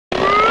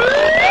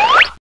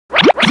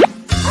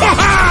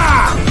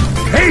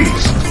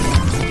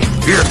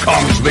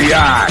comes the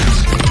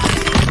axe!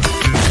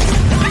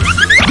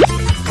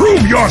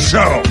 Prove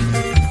yourself!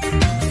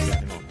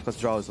 Because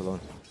Drow is alone.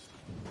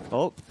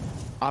 Oh,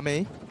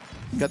 Ame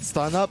gets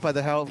stunned up by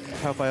the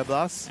Hellfire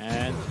Blast.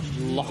 And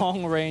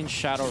long range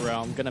Shadow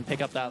Realm gonna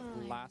pick up that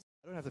last.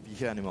 I don't have to be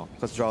here anymore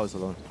because Drow is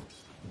alone.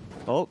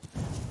 Oh,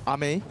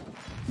 Ame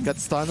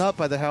gets stunned up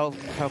by the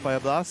Hellfire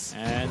Blast.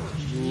 And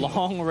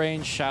long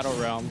range Shadow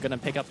Realm gonna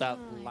pick up that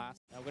last.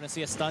 Now we're gonna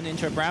see a stun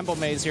into a Bramble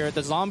Maze here.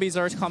 The zombies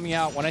are coming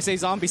out. When I say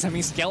zombies, I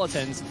mean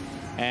skeletons.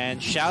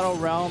 And Shadow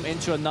Realm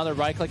into another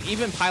right click.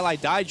 Even Pylai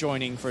Die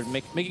joining for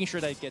making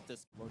sure they get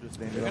this. We're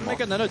gonna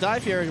make another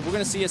dive here. We're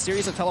gonna see a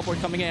series of teleport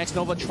coming in.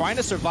 X-Nova trying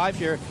to survive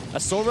here. A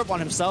soul rip on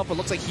himself, but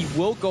looks like he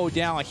will go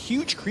down. A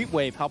huge creep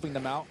wave helping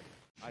them out.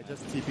 I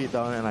just TP'd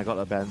down and I got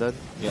abandoned.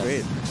 Yes.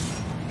 Great.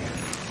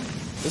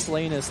 This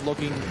lane is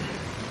looking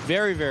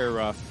very, very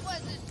rough.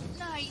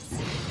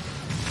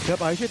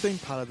 Yep, I actually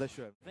think Paladin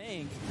should have. I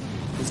think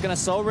he's gonna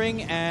Soul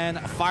Ring and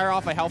fire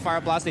off a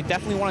Hellfire Blast. They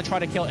definitely want to try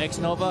to kill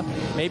X-Nova.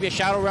 Maybe a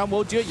Shadow Realm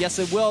will do it. Yes,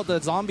 it will.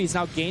 The zombie's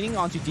now gaining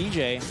onto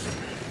DJ.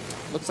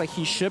 Looks like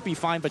he should be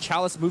fine, but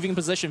Chalice moving in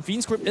position.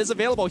 Fiend's Grip is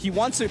available. He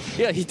wants to.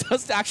 Yeah, he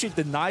does actually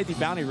deny the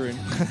bounty rune.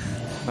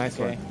 Nice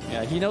one.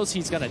 Yeah, he knows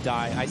he's gonna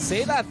die. I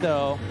say that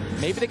though.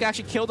 Maybe they can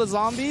actually kill the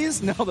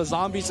zombies. No, the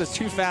zombies is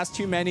too fast,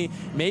 too many.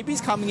 Maybe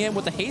he's coming in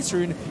with the haste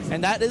rune,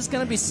 and that is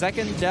gonna be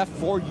second death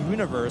for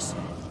Universe.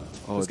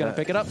 Oh, Who's gonna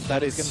pick it up?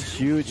 That is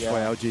huge for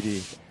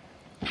LGD.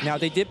 Now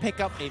they did pick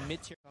up a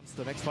mid-tier. Comes to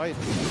the next fight.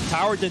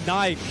 Tower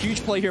denied.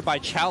 Huge play here by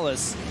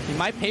Chalice. He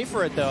might pay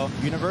for it though.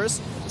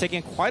 Universe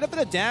taking quite a bit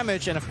of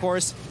damage, and of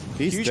course,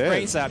 huge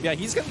brain sap. Yeah,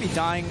 he's gonna be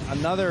dying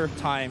another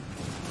time.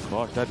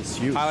 God, that is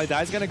huge. Pylai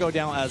Die's gonna go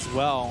down as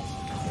well.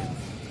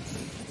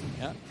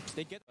 Yeah,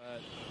 they get.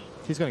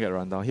 He's gonna get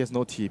run down. He has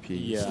no TP.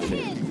 Yeah.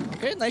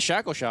 Okay, nice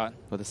shackle shot.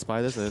 But the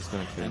spiders are just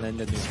gonna kill. And then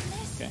the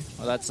okay.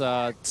 Well, that's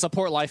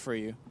support life for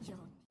you.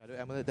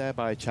 Shadow Amulet there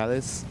by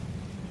Chalice.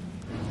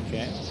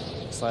 Okay.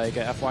 Looks like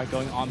FY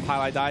going on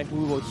Pylai Die,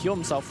 who will heal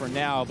himself for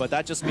now, but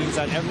that just means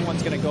that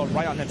everyone's going to go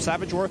right on him.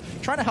 Savage Roar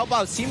trying to help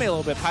out his teammate a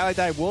little bit. Pylai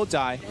Die will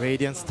die.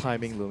 Radiance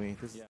timing, Lumi.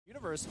 Yeah.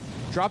 Universe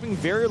dropping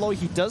very low.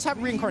 He does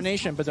have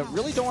reincarnation, but they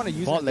really don't want to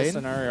use it in this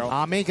scenario.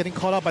 Ame getting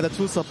caught up by the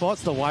two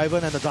supports, the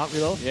Wyvern and the Dark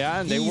Widow. Yeah,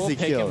 and they will take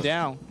him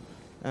down.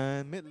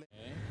 And mid lane.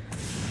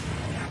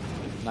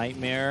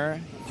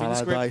 Nightmare.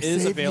 Pylai Die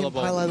is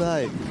available. Pylai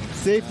Die.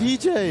 Save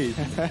DJ.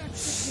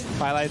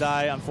 Pylai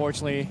Die,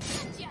 unfortunately,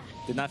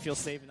 did not feel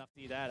safe enough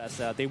to do that, as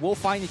they will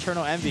find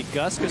Eternal Envy.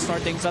 Gus could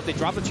start things up. They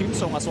drop the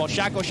Tombstone as well.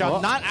 Shackle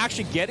Shot not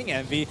actually getting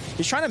Envy.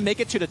 He's trying to make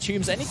it to the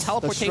tombs. Any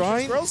teleportation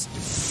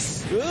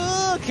skills?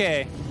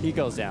 Okay, he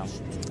goes down.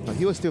 No,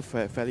 he was still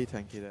fairly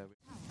tanky there.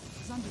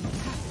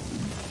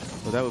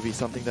 So that would be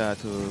something that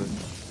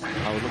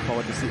I would look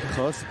forward to see.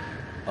 Curse.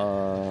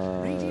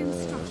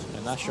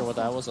 I'm not sure what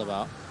that was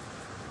about.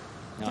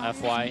 Now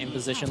FY in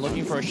position,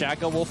 looking for a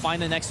Shackle. We'll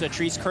find it next to the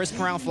trees. Curse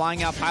around,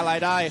 flying out.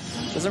 Pylai Die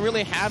doesn't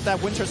really have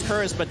that Winter's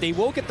Curse, but they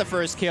will get the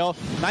first kill.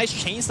 Nice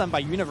chain stun by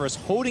Universe,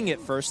 holding it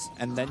first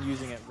and then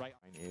using it right.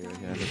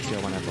 Yeah, the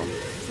tier 1 apple.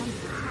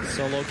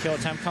 Solo kill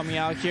attempt coming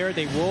out here.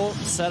 They will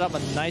set up a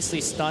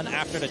nicely stun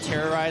after the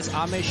Terrorize.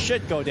 Ame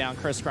should go down.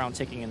 Curse Crown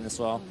ticking in as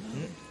well.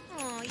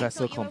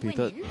 Vessel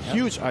completed.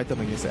 Huge item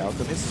against the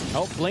Alchemist.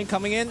 Oh, Blink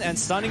coming in and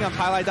stunning on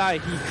Pylai Die.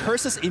 He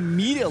curses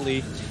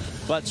immediately,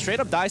 but straight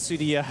up dies to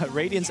the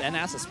Radiance and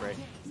Acid Spray.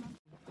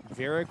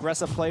 Very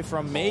aggressive play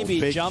from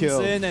Maybe. Jumps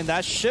in, and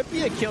that should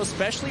be a kill,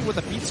 especially with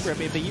the Feed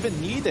Script. If they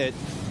even need it,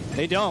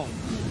 they don't.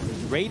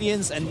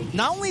 Radiance, and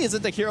not only is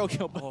it the hero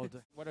kill, but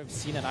what I've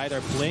seen it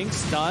either. Blink,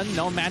 stun,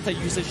 no Manta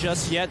usage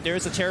just yet.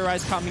 There's a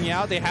Terrorize coming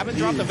out. They haven't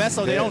dropped the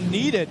Vessel. They don't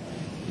need it.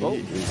 Oh,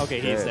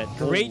 okay, he's dead.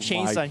 Great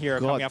chain stun here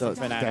coming out from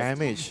Fnatic.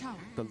 Damage.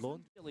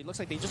 It looks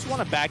like they just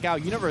want to back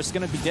out. Universe is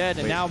going to be dead,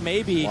 and now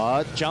Maybe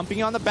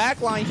jumping on the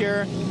back line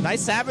here. Nice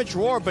Savage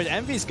Roar, but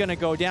Envy's going to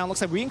go down. Looks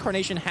like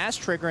Reincarnation has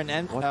triggered,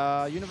 and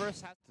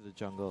Universe has to the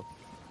jungle.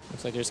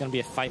 Looks like there's going to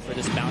be a fight for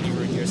this bounty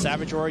rune here.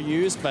 Savage Roar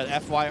used, but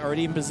FY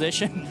already in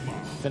position.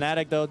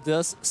 Fnatic, though,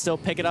 does still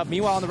pick it up.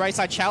 Meanwhile, on the right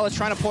side, Chalice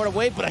trying to port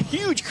away, but a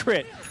huge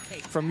crit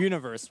from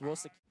Universe.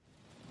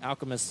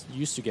 Alchemist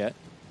used to get,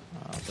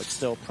 but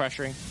still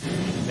pressuring.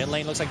 Mid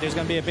lane looks like there's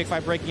going to be a big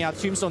fight breaking out.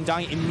 Tombstone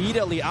dying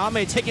immediately.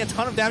 Ame taking a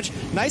ton of damage.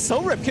 Nice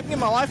Soul Rip, keeping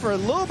him alive for a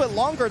little bit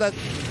longer. That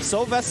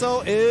Soul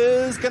Vessel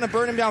is going to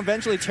burn him down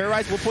eventually.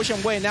 Terrorize will push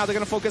him away. Now they're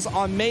going to focus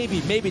on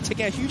Maybe. Maybe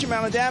taking a huge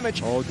amount of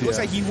damage. Oh, looks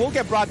like he will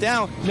get brought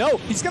down. No,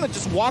 he's going to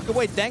just walk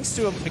away thanks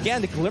to,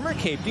 again, the Glimmer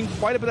Cape doing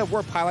quite a bit of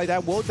work. Pylai Die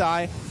will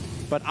die,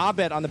 but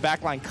Abed on the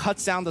back line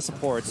cuts down the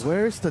supports.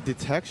 Where's the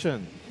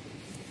detection?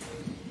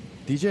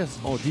 DJ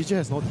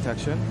has no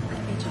detection.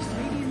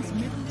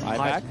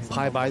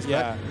 Pi buys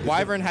back.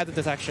 Wyvern had the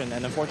detection,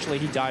 and unfortunately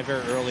he died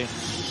very early.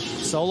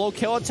 Solo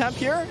kill attempt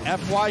here.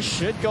 FY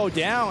should go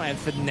down, and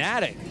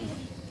Fnatic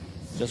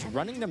Just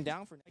running them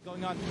down for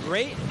going on.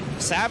 Great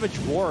Savage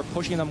Roar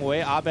pushing them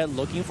away. Abed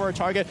looking for a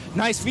target.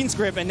 Nice Fiend's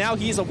Grip, and now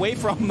he's away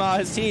from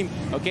his team.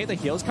 Okay, the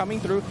heal's coming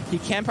through. He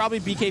can probably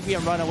BKB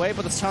and run away,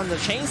 but the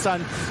Chain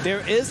Stun,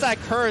 there is that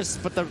curse,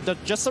 but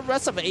just the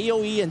rest of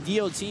AoE and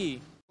DOT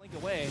blink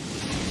away.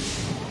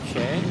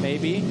 Okay,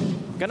 maybe.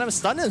 Gonna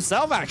stun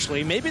himself,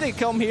 actually. Maybe they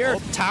come here.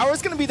 Oh,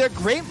 Tower's gonna be there.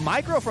 Great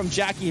micro from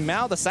Jackie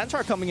Mao. The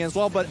Centaur coming in as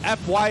well, but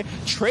FY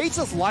trades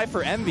his life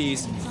for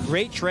Envy's.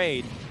 Great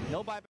trade.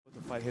 No buyback.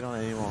 Fight hit on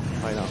anymore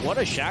right now. What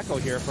a shackle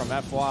here from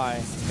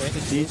FY.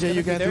 Okay, DJ,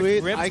 you can do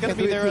it. Grip's I gonna can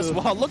be do there it as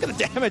well. Look at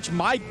the damage.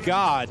 My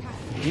God.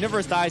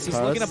 Universe dies. He's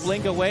looking to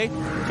blink away.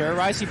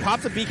 Terrorize. He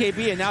pops a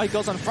BKB, and now he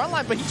goes on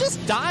frontline, but he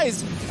just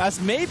dies as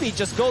maybe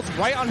just goes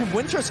right on him.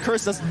 Winter's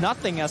Curse does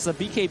nothing as a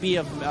BKB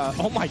of.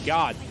 Oh my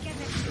God.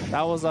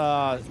 That was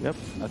Yep,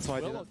 that's why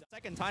I did it.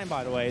 Second time,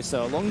 by the way.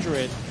 So Lone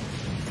Druid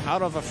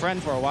out of a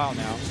friend for a while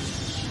now.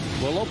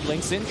 Willow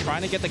blinks in,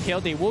 trying to get the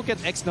kill. They will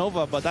get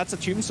X-Nova, but that's a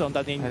tombstone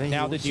that they now they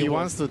deal with. He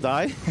wants to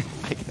die.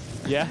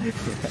 Yeah.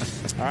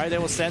 All right, they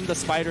will send the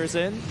spiders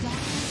in.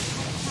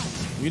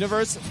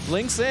 Universe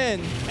blinks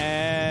in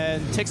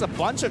and takes a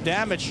bunch of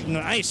damage.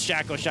 Nice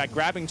Shackle Shot,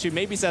 grabbing two.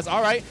 Maybe says,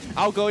 all right,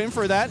 I'll go in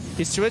for that.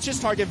 He switches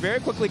target very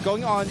quickly,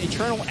 going on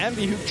Eternal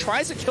Envy, who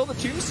tries to kill the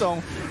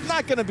tombstone.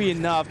 Not going to be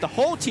enough. The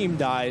whole team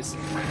dies.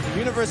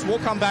 Universe will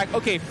come back.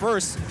 Okay,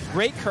 first,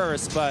 great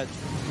curse, but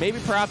maybe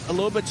perhaps a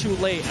little bit too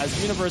late,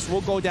 as Universe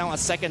will go down a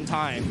second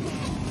time.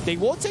 They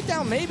will take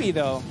down maybe,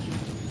 though.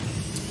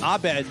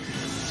 Abed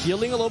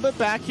healing a little bit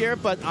back here,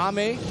 but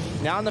Ame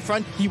now in the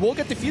front. He will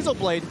get the Fusel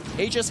Blade.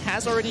 Aegis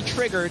has already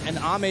triggered, and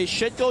Ame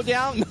should go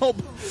down. Nope.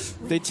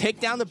 They take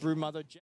down the Broodmother.